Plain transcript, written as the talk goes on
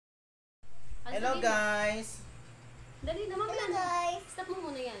Hello guys! Dali na, mamaya. Hello guys! Stop mo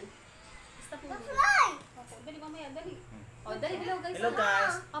muna yan. Stop mo muna. Fly! Opo, dali mamaya, dali. Oh, dali, hello guys. Hello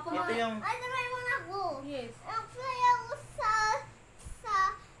guys! Opo, Ito yung... Ay, naman muna ako. Yes. Nag-fly ako sa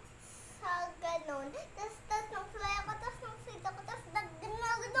ganon. Tapos nag-fly ako, tapos nag-sit ako, tapos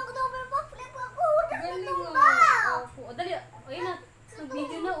nag-over pa, flip ako. Galing Tumba! Opo, oh, dali. Ayun na.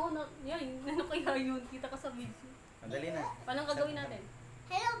 Nag-video na, oh. Yan, ano kaya yun? Kita ka sa video. Dali na. Paano gagawin natin?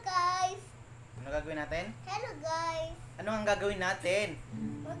 Hello guys! Ano gagawin natin? Hello guys! Ano ang gagawin natin?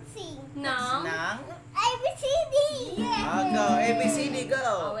 Mag-sing. Nang? Nang? ABCD! Yeah! Oh, go! ABCD,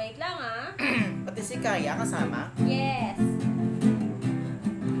 Oh, go! wait lang ah. Pati si Kaya kasama? Yes.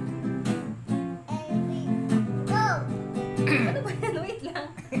 Go! Ano ba yan? Wait lang.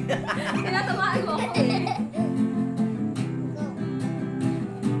 Tinatamaan mo ako eh. Go!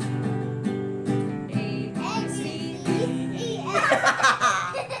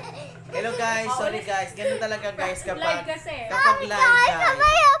 Hello guys! Sorry guys! Ganun talaga guys kapag... Live kasi. Kapag live guys.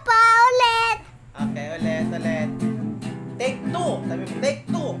 Sabay pa ulit! Okay, ulit. Take two! Sabi mo, take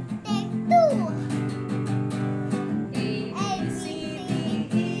two! Take two! A, C,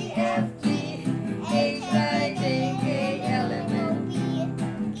 D, E, F, G, H, I, J, K, L, M, N,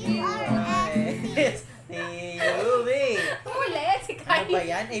 S, T, U, V. Ulit, si Ano ba Kai.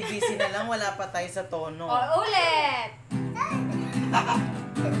 yan? ABC na lang, wala pa tayo sa tono. Oh, ulit.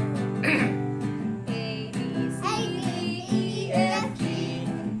 A, B, C, D, E, F, G,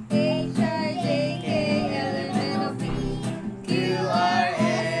 H, I, J, K, L, M, N, O, P, Q, R,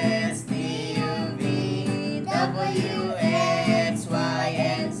 S, T, U, V, W, X, Y,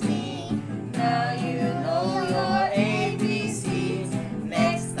 and Z. Now you know your ABCs.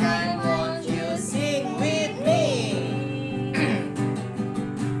 Next time, won't you sing with me?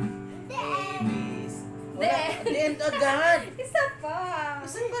 ABCs. Wala, the end agad. Isa pa.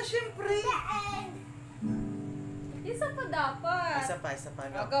 Isa pa, syempre. Isa pa dapat. Isa pa.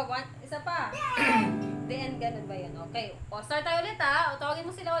 O, go. One. Isa pa. The end, ganun ba yun? Okay. O, start tayo ulit ha. O, tawagin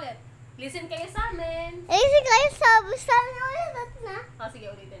mo sila ulit. Listen kayo sa amin. Ay, si guys, sabi nyo ulit na. O, sige,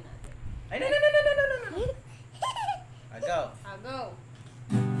 ulitin natin. Ay, no.